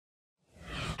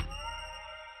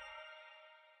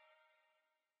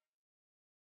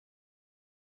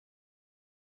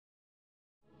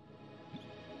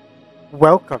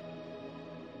Welcome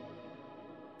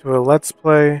to a Let's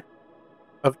Play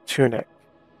of Tunic.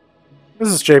 This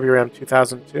is JBRAM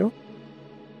 2002.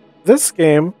 This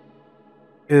game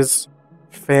is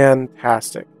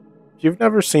fantastic. If you've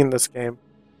never seen this game,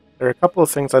 there are a couple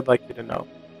of things I'd like you to know.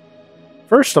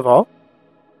 First of all,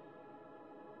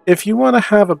 if you want to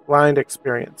have a blind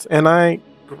experience, and I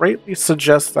greatly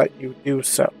suggest that you do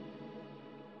so,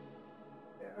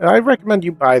 I recommend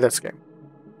you buy this game.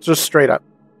 Just straight up.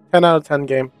 10 out of 10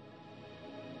 game.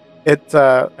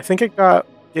 I think it got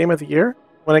Game of the Year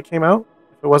when it came out.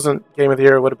 If it wasn't Game of the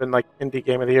Year, it would have been like Indie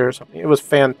Game of the Year or something. It was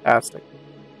fantastic.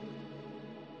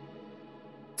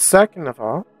 Second of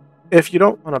all, if you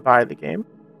don't want to buy the game,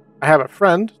 I have a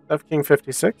friend,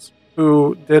 DevKing56,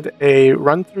 who did a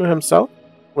run-through himself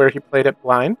where he played it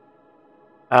blind.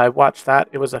 I watched that.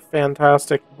 It was a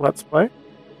fantastic Let's Play.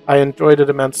 I enjoyed it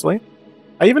immensely.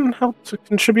 I even helped to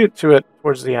contribute to it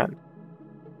towards the end.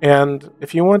 And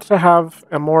if you want to have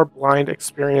a more blind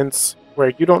experience where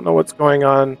you don't know what's going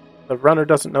on, the runner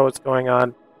doesn't know what's going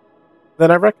on, then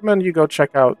I recommend you go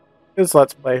check out his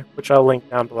Let's Play, which I'll link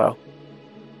down below.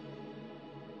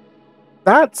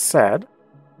 That said,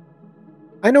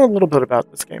 I know a little bit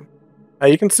about this game.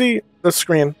 You can see the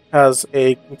screen has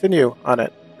a continue on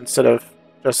it instead of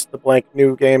just the blank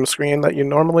new game screen that you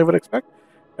normally would expect.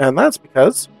 And that's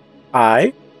because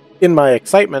I, in my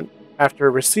excitement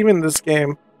after receiving this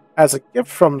game as a gift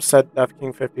from said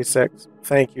DevKing56,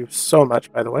 thank you so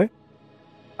much, by the way,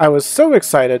 I was so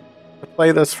excited to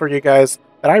play this for you guys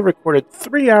that I recorded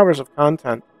 3 hours of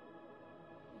content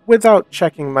without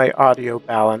checking my audio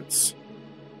balance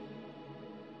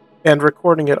and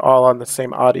recording it all on the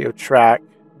same audio track,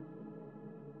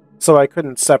 so I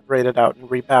couldn't separate it out and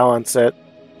rebalance it.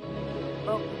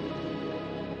 Well,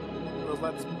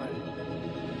 let's play.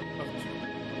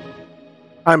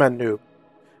 I'm a noob.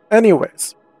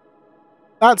 Anyways,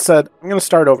 that said, I'm going to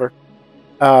start over.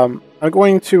 I'm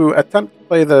going to attempt to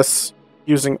play this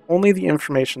using only the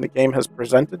information the game has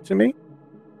presented to me,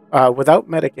 without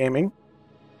metagaming,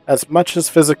 as much as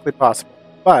physically possible.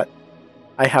 But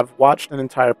I have watched an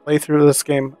entire playthrough of this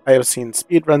game. I have seen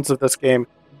speedruns of this game.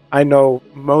 I know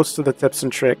most of the tips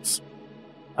and tricks.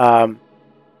 And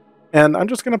I'm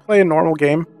just going to play a normal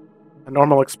game, a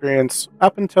normal experience,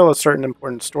 up until a certain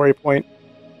important story point,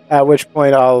 at which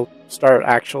point I'll start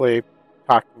actually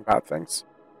talking about things.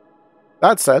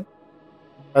 That said,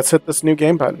 let's hit this new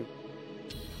game button.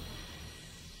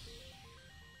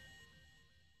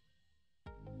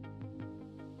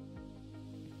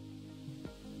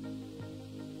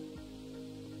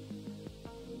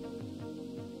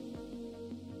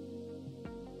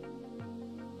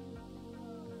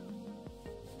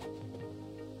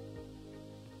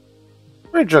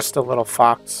 We're just a little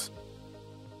fox.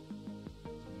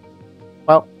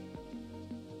 Well,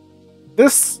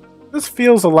 this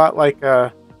feels a lot like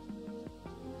a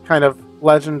kind of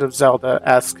Legend of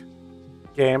Zelda-esque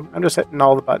game. I'm just hitting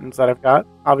all the buttons that I've got.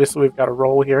 Obviously, we've got a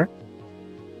roll here.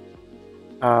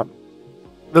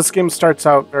 This game starts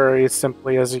out very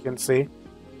simply, as you can see.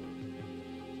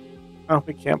 Oh,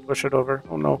 we can't push it over.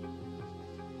 Oh, no.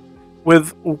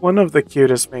 With one of the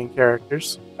cutest main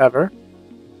characters ever.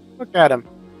 Look at him.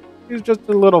 He's just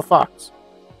a little fox.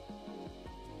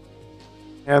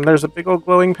 And there's a big old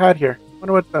glowing pad here.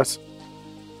 Wonder what it does.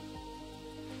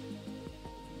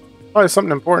 Probably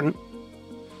something important.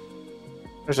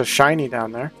 There's a shiny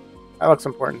down there. That looks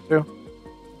important too.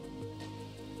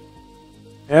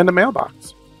 And a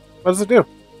mailbox. What does it do?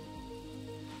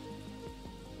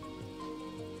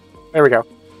 There we go.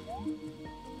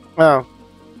 Oh.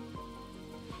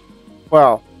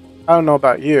 Well, I don't know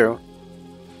about you,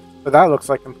 but that looks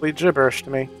like complete gibberish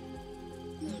to me.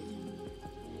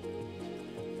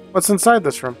 What's inside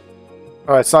this room?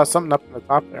 Oh, I saw something up in the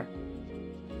top there.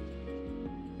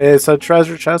 It's a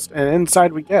treasure chest, and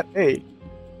inside we get a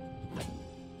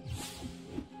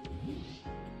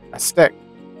stick.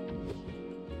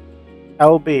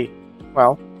 LB.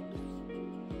 Well.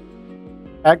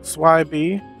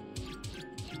 XYB.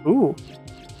 Ooh.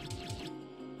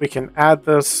 We can add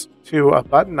this to a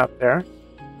button up there,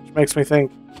 which makes me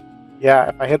think, yeah,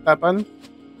 if I hit that button,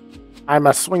 I'm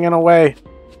a-swinging away.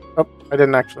 Oh, I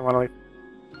didn't actually want to leave.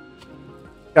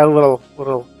 Got a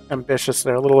little ambitious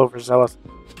there, a little overzealous.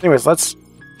 Anyways, let's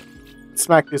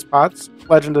smack these pots,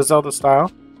 Legend of Zelda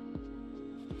style.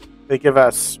 They give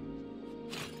us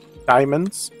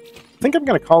diamonds. I think I'm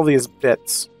going to call these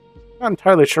bits. Not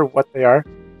entirely sure what they are.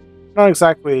 Not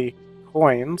exactly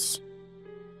coins.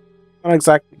 Not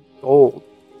exactly gold.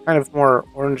 Kind of more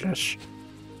orangish.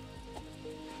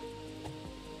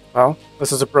 Well,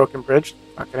 this is a broken bridge.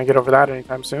 Not going to get over that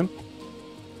anytime soon.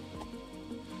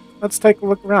 let's take a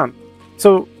look around.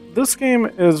 So this game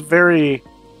is very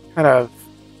kind of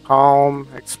calm,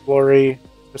 explory,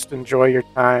 just enjoy your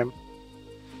time.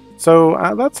 So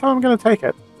that's how I'm going to take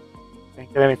it.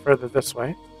 Can't get any further this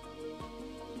way.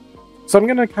 So I'm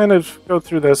going to kind of go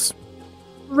through this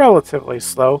relatively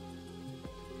slow.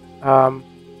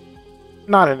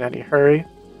 Not in any hurry.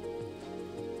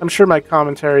 I'm sure my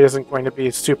commentary isn't going to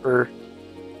be super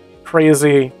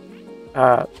crazy,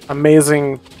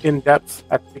 amazing, in-depth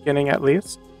at the beginning at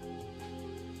least.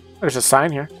 There's a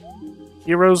sign here.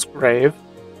 Hero's Grave.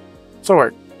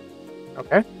 Sword.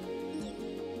 Okay.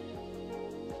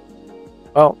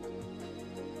 Well,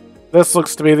 this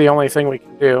looks to be the only thing we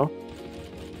can do.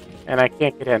 And I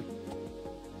can't get in.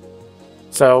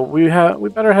 So we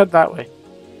better head that way.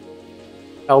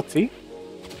 LT.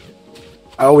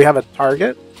 Oh, we have a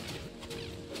target?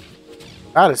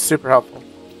 That is super helpful.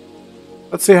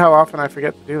 Let's see how often I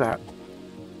forget to do that.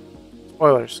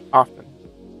 Spoilers. Often.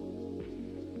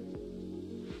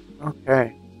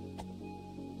 Okay.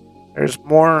 There's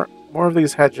more of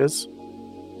these hedges.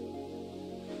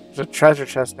 There's a treasure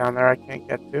chest down there I can't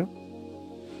get to.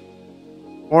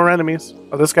 More enemies.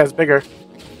 Oh, this guy's bigger.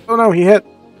 Oh no, he hit.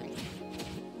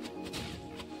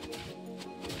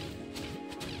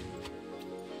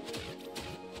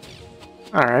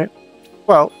 Alright.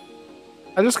 Well,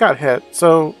 I just got hit,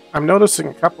 so I'm noticing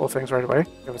a couple of things right away.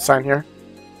 We have a sign here.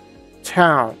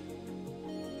 Town.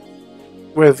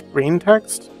 With green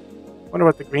text? Wonder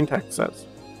what the green text says.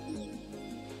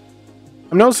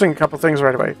 I'm noticing a couple things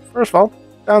right away. First of all,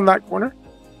 down that corner,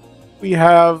 we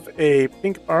have a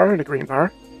pink bar and a green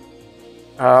bar.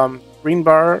 Green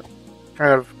bar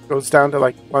kind of goes down to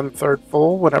like 1/3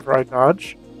 full whenever I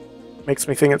dodge. Makes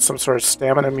me think it's some sort of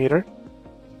stamina meter.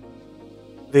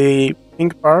 The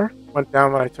pink bar went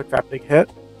down when I took that big hit,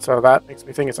 so that makes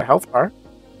me think it's a health bar.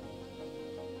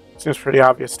 Seems pretty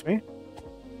obvious to me.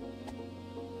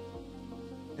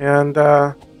 And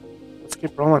let's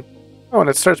keep rolling. Oh, and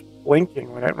it starts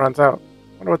blinking when it runs out.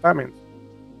 Wonder what that means.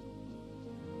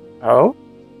 Oh?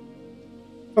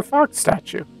 The fox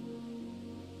statue.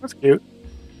 That's cute.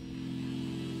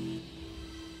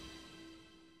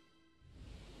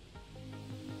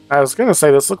 I was going to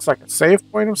say this looks like a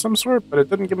save point of some sort, but it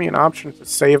didn't give me an option to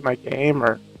save my game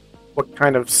or what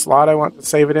kind of slot I want to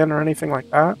save it in or anything like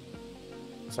that.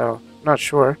 So, I'm not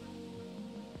sure.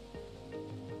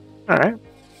 Alright.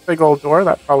 Big old door,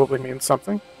 that probably means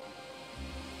something.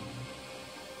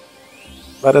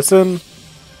 Let us in.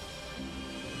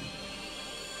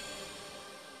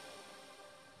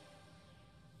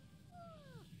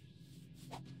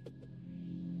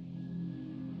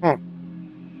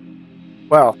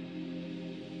 Well,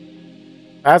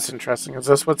 that's interesting. Is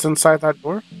this what's inside that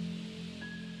door?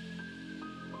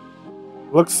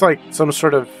 Looks like some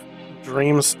sort of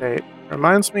dream state.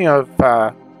 Reminds me of,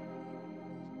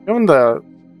 you know, the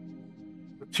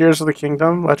Tears of the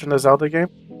Kingdom, Legend of Zelda game?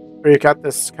 Where you got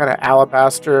this kind of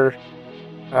alabaster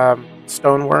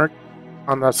stonework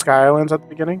on the Sky Islands at the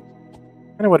beginning?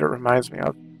 Kind of what it reminds me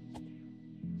of.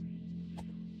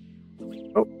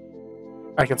 Oh.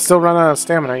 I can still run out of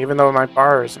stamina even though my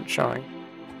bar isn't showing.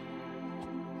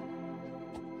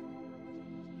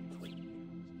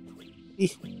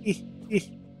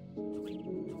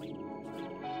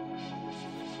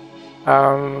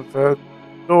 The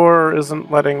door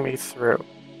isn't letting me through.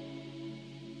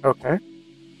 Okay.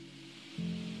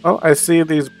 Well, I see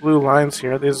these blue lines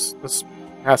here. This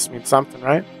has to mean something,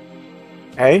 right?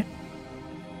 A.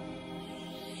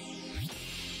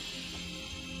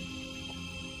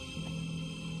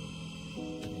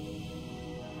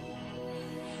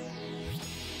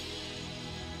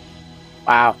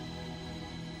 Wow.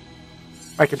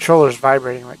 My controller's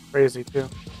vibrating like crazy, too.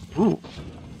 Ooh.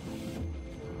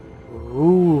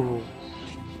 Ooh.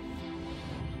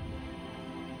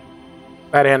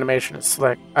 That animation is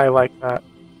slick. I like that.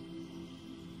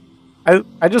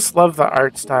 I just love the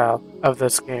art style of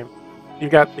this game.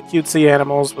 You've got the cutesy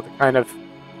animals with a kind of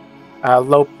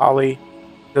low poly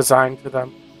design to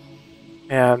them.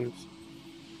 And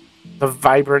the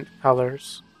vibrant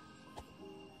colors.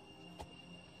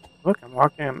 Look, I'm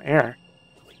walking in air.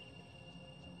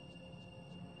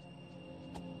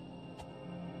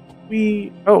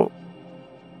 Oh.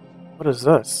 What is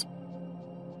this?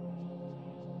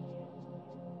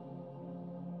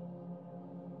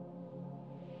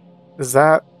 Is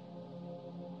that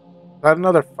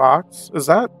another fox? Is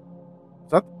that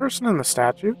the person in the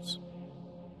statues?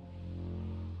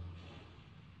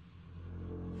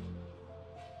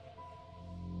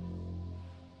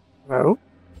 Hello?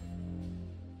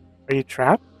 Are you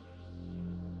trapped?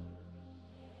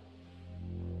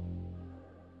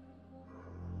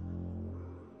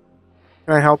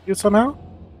 Can I help you somehow?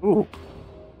 Ooh,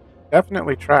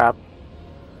 definitely trapped.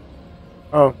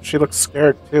 Oh, she looks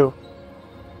scared too.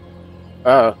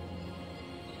 Uh,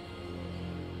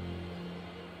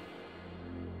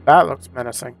 that looks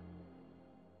menacing.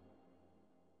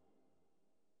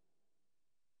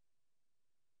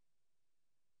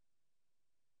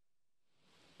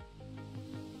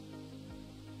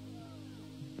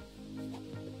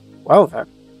 Well then.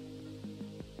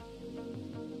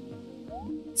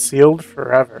 Sealed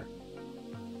forever.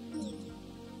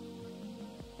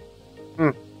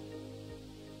 Hmm.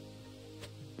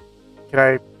 Can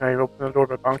I open the door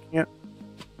by bonking it?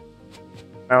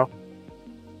 No.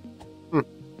 Hmm.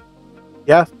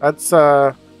 Yeah, that's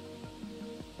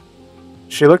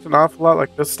she looked an awful lot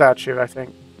like this statue, I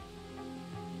think.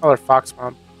 Call her Fox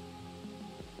Mom.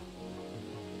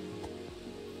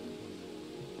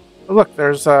 Oh, look,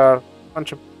 there's a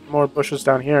bunch of more bushes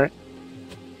down here.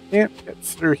 Can't get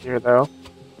through here though.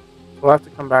 We'll have to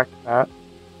come back to that.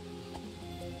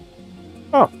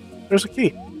 Oh, there's a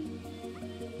key.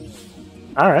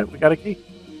 Alright, we got a key.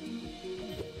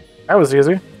 That was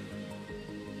easy.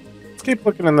 Let's keep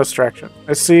looking in this direction.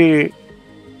 I see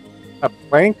a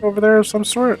plank over there of some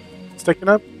sort sticking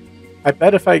up. I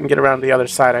bet if I can get around the other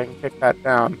side, I can kick that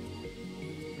down.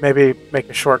 Maybe make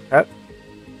a shortcut.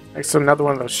 Like another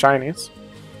one of those shinies.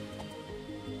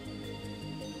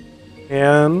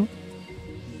 And...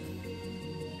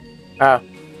 ah,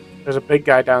 there's a big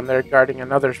guy down there guarding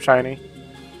another shiny.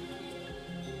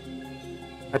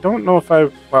 I don't know if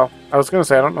well, I was going to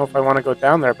say I don't know if I want to go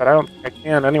down there, but I don't think I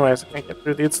can anyways. I can't get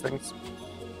through these things.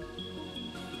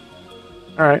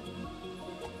 Alright.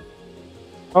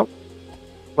 Well,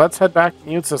 let's head back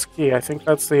and use this key. I think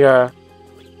that's the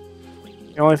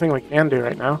only thing we can do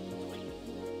right now.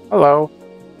 Hello.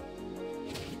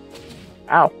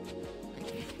 Ow.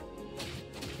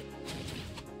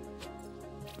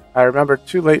 I remembered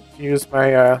too late to use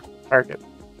my target.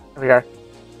 There we are.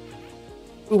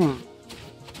 Boom.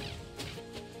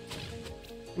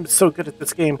 I'm so good at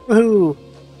this game. Woohoo!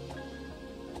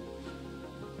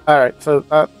 Alright, so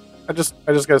I just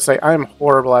gotta say I am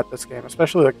horrible at this game,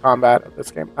 especially the combat of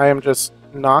this game. I am just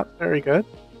not very good.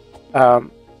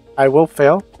 I will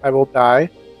fail. I will die.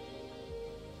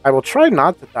 I will try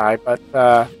not to die, but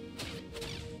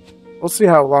we'll see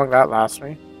how long that lasts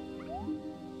me.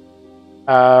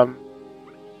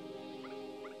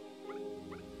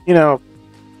 You know,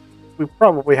 we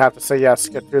probably have to say yes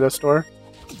to get through this door.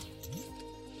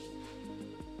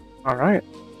 Alright.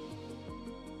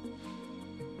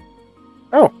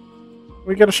 Oh!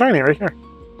 We get a shiny right here.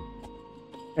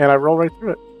 And I roll right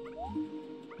through it.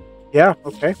 Yeah,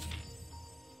 okay.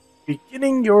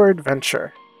 Beginning your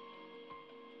adventure.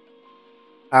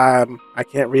 I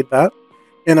can't read that.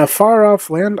 In a far-off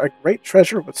land, a great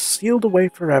treasure was sealed away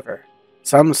forever.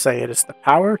 Some say it is the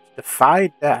power to defy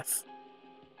death.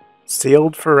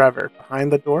 Sealed forever.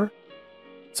 Behind the door?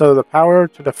 So the power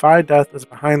to defy death is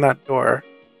behind that door.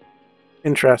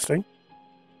 Interesting.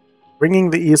 Ringing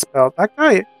the East Bell. That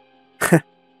guy...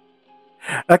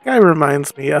 that guy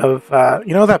reminds me of,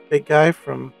 you know that big guy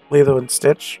from Lilo and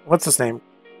Stitch? What's his name?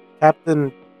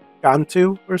 Captain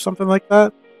Gantu or something like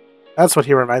that? That's what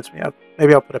he reminds me of.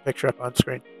 Maybe I'll put a picture up on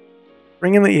screen.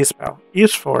 Ringing the East Bell.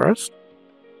 East Forest.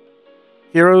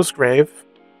 Hero's Grave.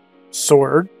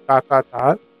 Sword. ...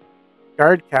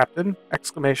 Guard Captain!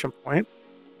 Exclamation point.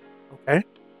 Okay.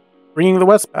 Ringing the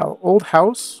West Bell. Old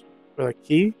House with a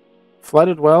key.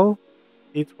 Flooded Well.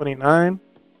 P29.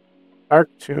 Dark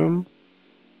Tomb.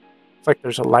 Looks like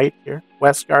there's a light here.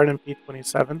 West Garden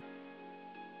P27.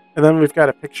 And then we've got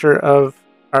a picture of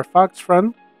our fox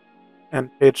friend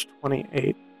and page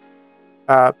 28.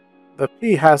 The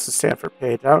P has to stand for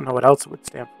page. I don't know what else it would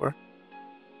stand for.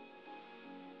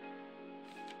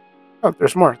 Oh,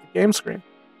 there's more. The game screen.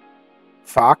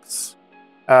 Fox.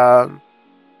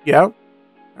 Yeah,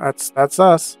 that's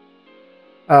us.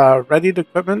 Readied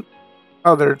equipment.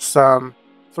 Oh, there's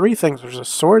 3 things. There's a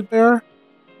sword there.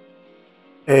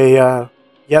 A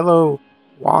yellow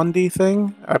wandy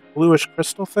thing. A bluish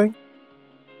crystal thing.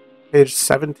 Page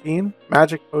 17.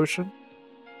 Magic potion.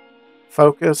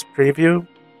 Focus. Preview.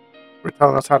 We're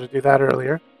telling us how to do that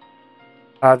earlier.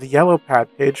 The yellow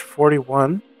pad. Page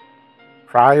 41.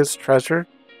 Prize treasure.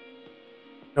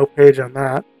 No page on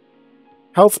that.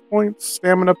 Health points,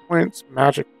 stamina points,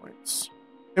 magic points.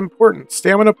 Important.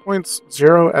 Stamina points,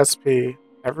 0 SP.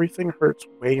 Everything hurts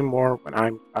way more when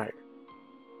I'm tired.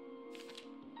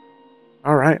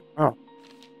 Alright. Oh.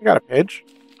 I got a page.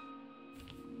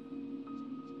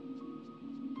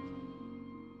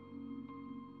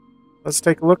 Let's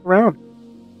take a look around.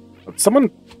 Someone...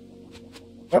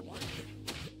 Yep.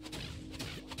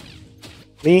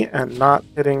 Me and not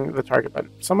hitting the target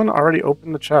button. Someone already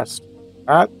opened the chest.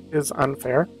 That is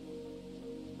unfair.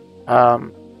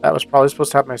 That was probably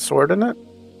supposed to have my sword in it.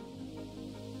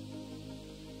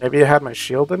 Maybe it had my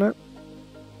shield in it.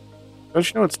 Don't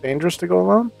you know it's dangerous to go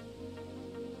alone?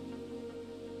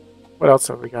 What else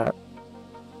have we got?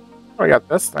 Oh, we got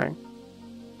this thing.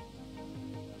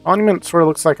 Monument sort of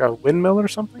looks like a windmill or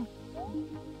something.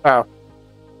 Oh.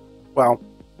 Well,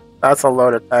 that's a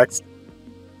load of text.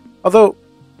 Although,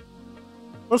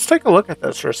 let's take a look at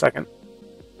this for a second.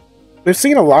 We've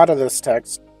seen a lot of this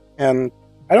text, and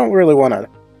I don't really want to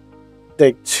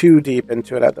dig too deep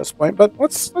into it at this point, but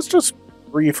let's just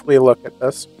briefly look at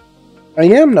this. I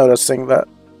am noticing that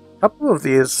a couple of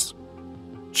these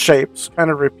shapes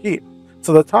kind of repeat.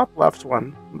 So the top left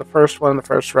one, the first one in the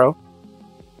first row,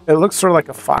 it looks sort of like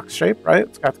a fox shape, right?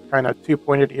 It's got the kind of two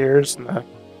pointed ears and the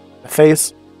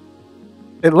face.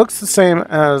 It looks the same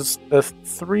as the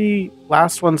three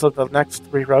last ones of the next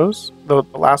three rows. The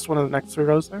last one of the next three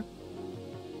rows there.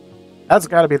 That's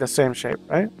got to be the same shape,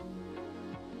 right?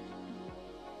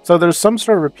 So there's some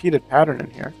sort of repeated pattern in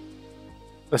here.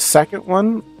 The second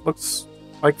one looks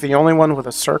like the only one with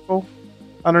a circle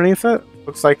underneath it.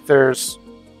 Looks like there's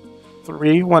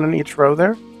three, one in each row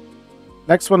there.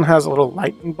 Next one has a little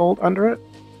lightning bolt under it.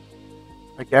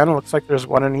 Again, it looks like there's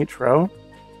one in each row.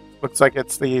 Looks like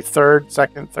it's the third,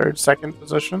 second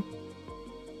position.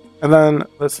 And then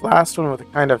this last one with a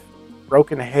kind of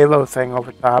broken halo thing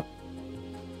over top.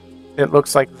 It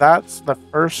looks like that's the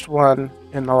first one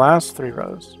in the last three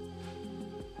rows.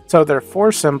 So there are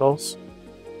four symbols,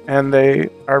 and they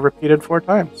are repeated 4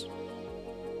 times.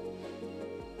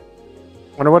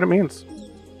 Wonder what it means.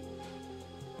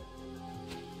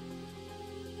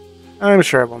 I'm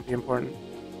sure it won't be important.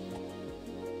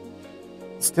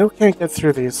 Still can't get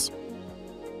through these.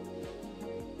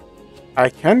 I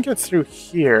can get through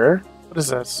here. What is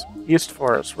this? East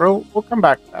Forest. We'll come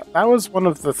back to that. That was one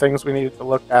of the things we needed to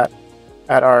look at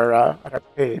our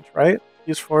page, right?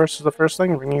 East Forest is the first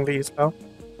thing, ringing the East Bell.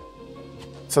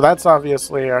 So that's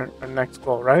obviously our next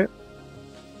goal, right?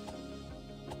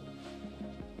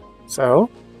 So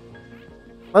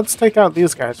let's take out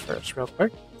these guys first, real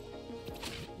quick.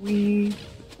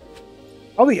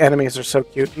 All the enemies are so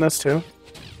cute in this too.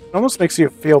 It almost makes you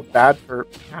feel bad for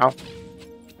now.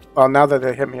 Well, now that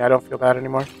they hit me, I don't feel bad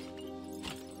anymore.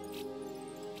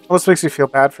 Almost makes you feel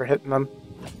bad for hitting them.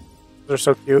 They're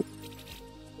so cute.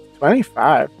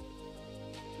 25.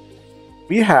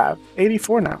 We have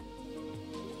 84 now.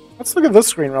 Let's look at this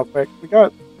screen real quick. We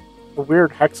got a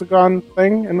weird hexagon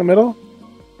thing in the middle.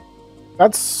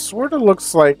 That sort of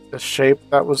looks like the shape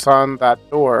that was on that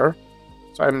door.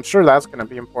 So I'm sure that's going to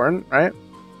be important, right?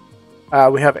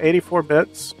 We have 84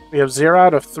 bits. We have 0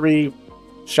 out of 3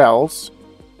 shells.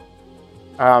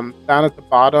 Down at the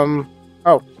bottom...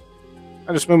 Oh,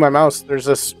 I just moved my mouse. There's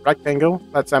this rectangle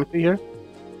that's empty here.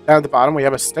 Down at the bottom, we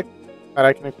have a stick that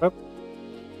I can equip.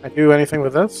 Can I do anything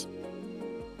with this?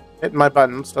 Hitting my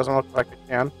buttons. Doesn't look like I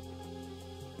can.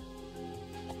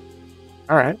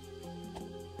 Alright.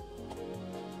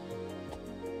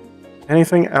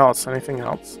 Anything else? Anything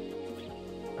else?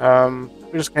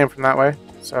 We just came from that way,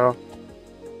 so...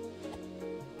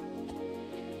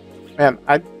 Man,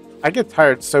 I get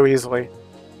tired so easily.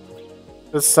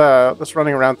 This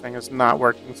running around thing is not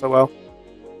working so well.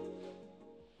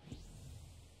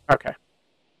 Okay.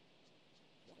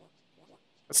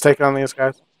 Let's take on these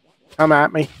guys. Come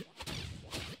at me.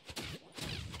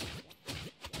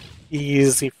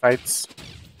 Easy fights.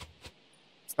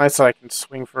 It's nice that I can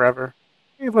swing forever.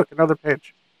 Hey, look, another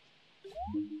page.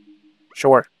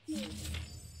 Sure.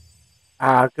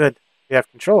 Ah, good. We have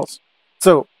controls.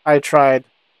 So, I tried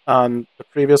on the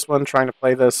previous one trying to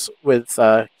play this with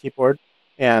keyboard,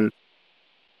 and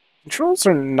controls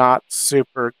are not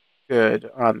super good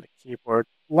on the keyboard.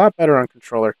 A lot better on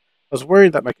controller. I was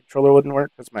worried that my controller wouldn't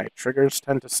work because my triggers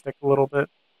tend to stick a little bit,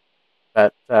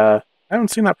 but I haven't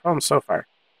seen that problem so far.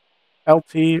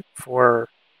 LT for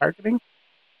targeting.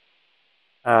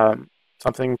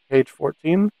 Something page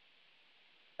 14.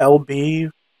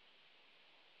 LB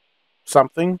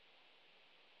something.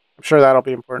 I'm sure that'll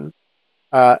be important.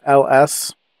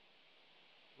 LS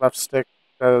left stick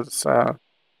does. Oh,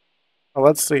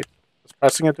 let's see. Does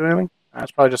pressing it do anything?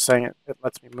 It's probably just saying it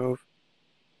lets me move.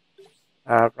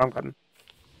 Wrong button.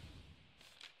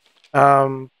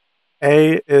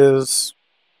 A is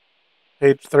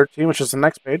page 13, which is the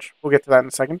next page. We'll get to that in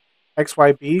a second.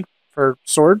 XYB for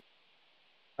sword.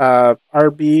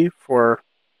 RB for,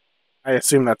 I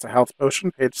assume that's a health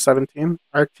potion, page 17.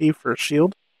 RT for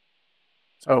shield.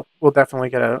 So we'll definitely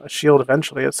get a shield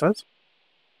eventually, it says.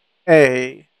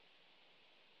 A.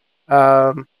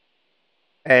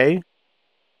 A,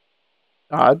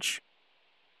 dodge,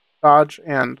 dodge,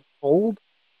 and hold.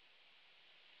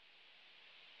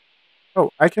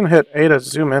 Oh, I can hit A to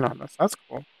zoom in on this. That's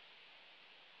cool.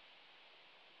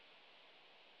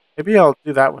 Maybe I'll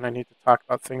do that when I need to talk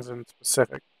about things in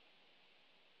specific.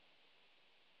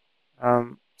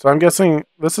 So I'm guessing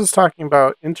this is talking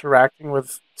about interacting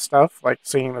with stuff, like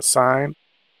seeing the sign,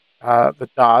 the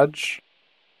dodge.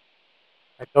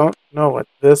 I don't know what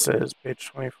this is, page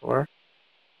 24.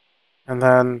 And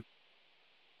then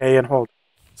A and hold.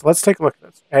 So let's take a look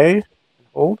at this. A and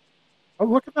hold. Oh,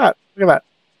 look at that. Look at that.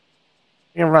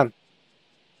 You can run.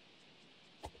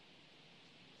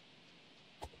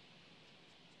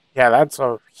 Yeah, that's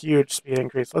a huge speed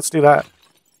increase. Let's do that.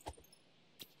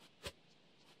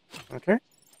 Okay.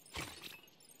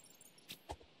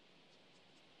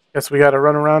 Guess we got to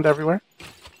run around everywhere.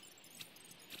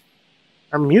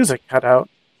 Our music cut out.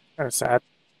 Kind of sad.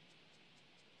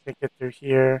 Can't get through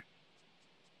here.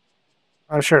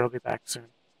 I'm sure it'll be back soon.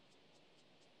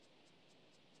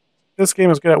 This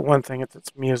game is good at one thing. It's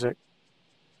its music.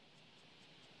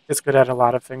 It's good at a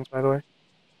lot of things, by the way.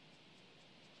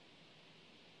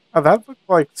 Oh, that looked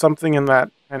like something in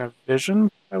that kind of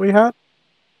vision that we had.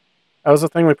 That was the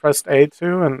thing we pressed A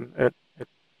to, and it did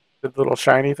the little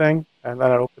shiny thing, and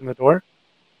then it opened the door.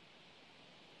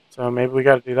 So maybe we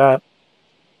got to do that.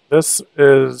 This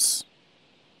is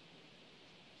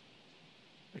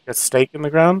like a stake in the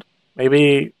ground.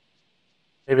 Maybe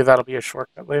that'll be a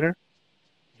shortcut later.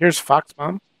 Here's Fox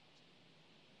Mom.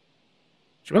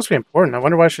 She must be important. I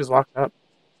wonder why she's locked up.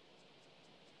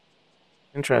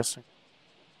 Interesting.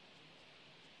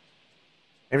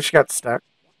 Maybe she got stuck.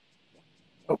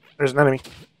 Oh, there's an enemy.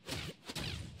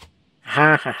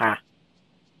 Ha ha ha.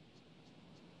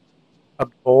 A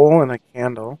bowl and a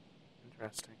candle.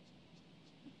 Interesting.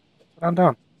 Sit on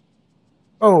down.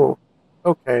 Oh,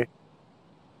 okay.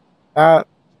 That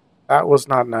was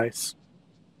not nice.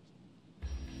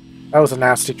 That was a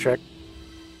nasty trick.